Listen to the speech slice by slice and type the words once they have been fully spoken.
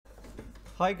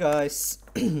Hi guys,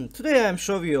 today I am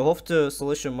showing you how to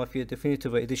solution Mafia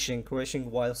Definitive Edition crashing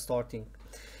while starting.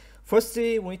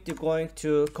 Firstly, we need to going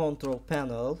to control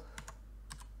panel,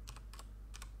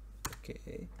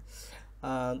 okay,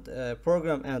 and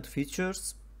program and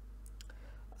features,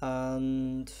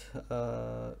 and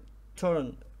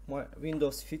turn my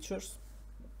Windows features,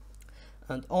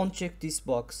 and uncheck this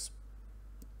box.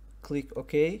 Click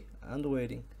OK and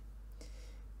waiting.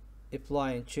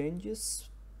 Applying changes.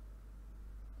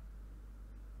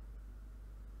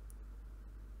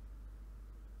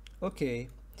 Okay,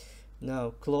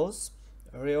 now close,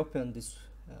 reopen this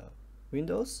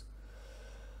Windows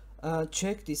and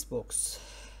check this box.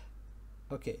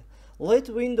 Okay, let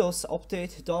Windows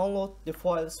update download the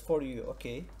files for you.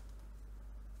 Okay,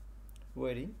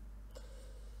 waiting.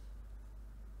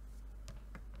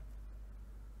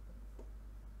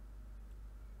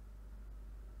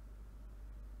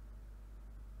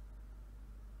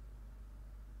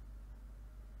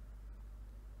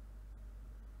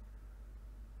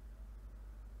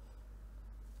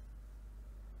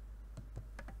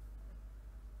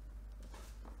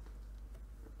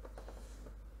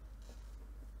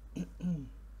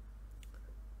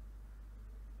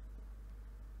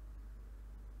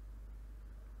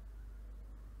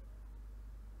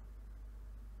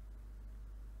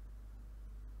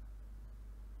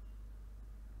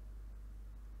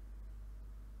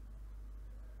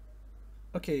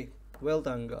 Okay, well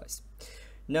done guys.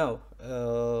 Now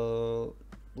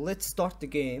let's start the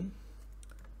game.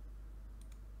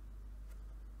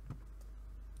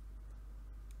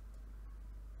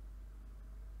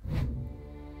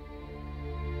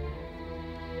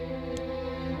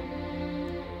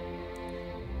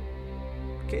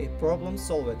 Okay, problem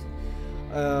solved.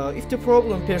 If the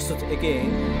problem persists again,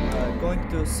 going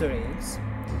to settings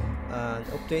and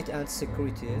update and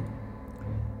security,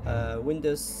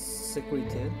 Windows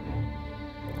security,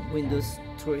 Windows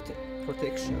threat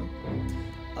protection,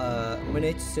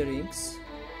 manage settings,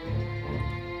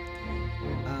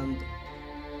 and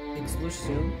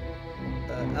exclusion,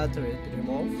 alter it,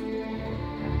 remove,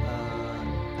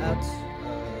 add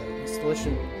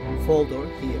installation folder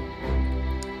here,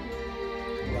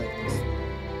 like this.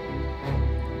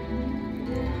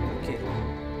 Okay,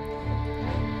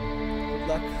 good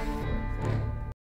luck.